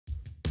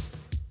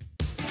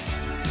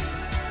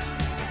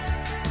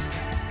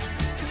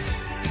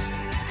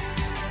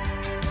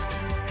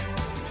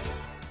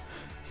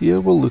Here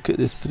we'll look at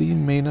the three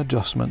main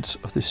adjustments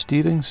of the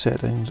steering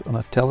settings on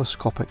a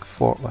telescopic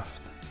forklift.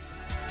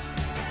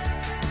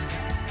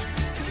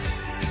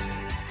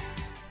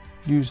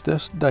 Use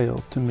this dial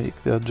to make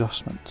the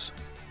adjustments.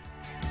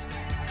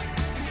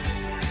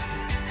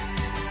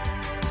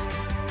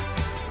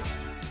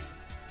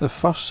 The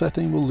first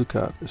setting we'll look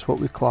at is what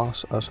we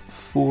class as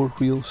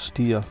four-wheel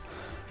steer.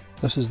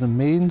 This is the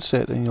main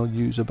setting you'll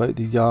use about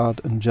the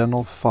yard and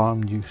general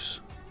farm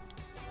use.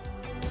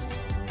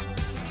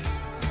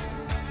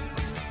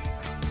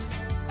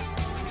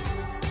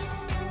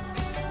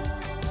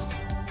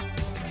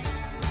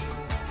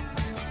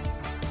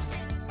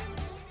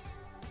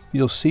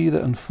 You'll see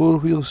that in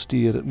four-wheel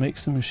steer it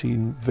makes the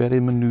machine very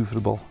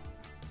manoeuvrable.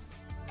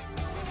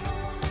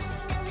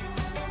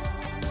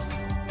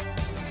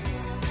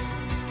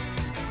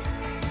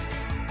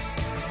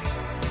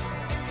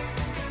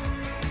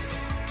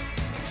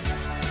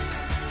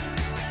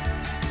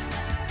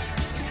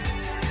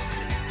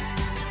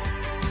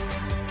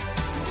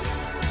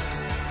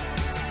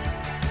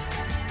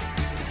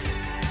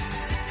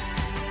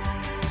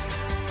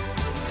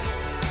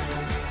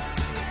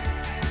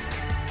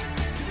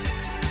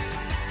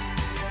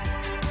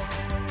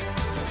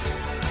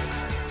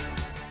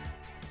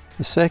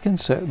 The second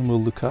setting we'll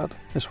look at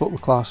is what we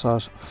class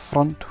as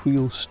front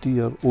wheel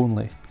steer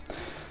only.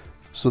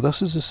 So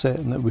this is the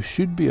setting that we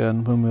should be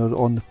in when we're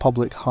on the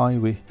public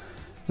highway.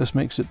 This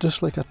makes it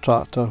just like a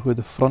tractor where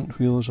the front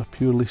wheels are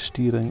purely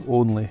steering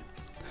only.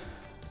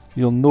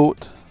 You'll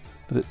note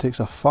that it takes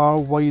a far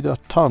wider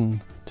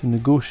turn to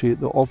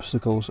negotiate the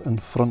obstacles in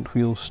front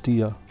wheel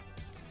steer.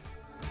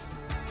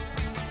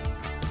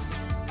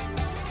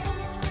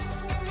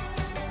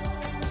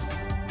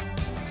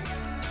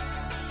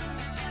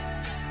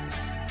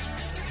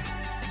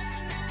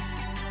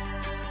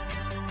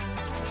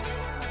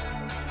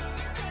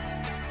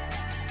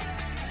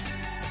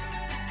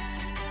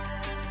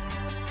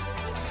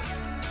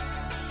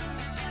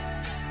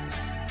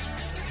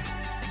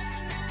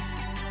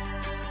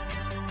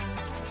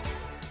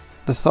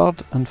 The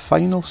third and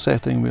final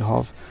setting we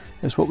have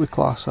is what we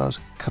class as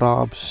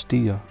crab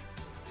steer.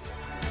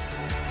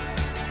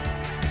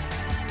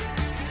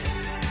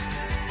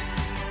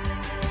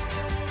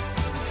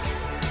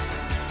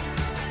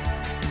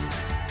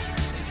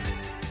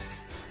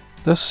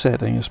 This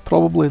setting is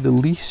probably the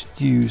least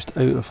used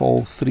out of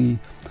all three,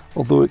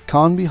 although it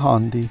can be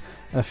handy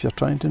if you're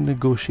trying to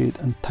negotiate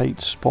in tight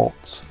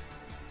spots.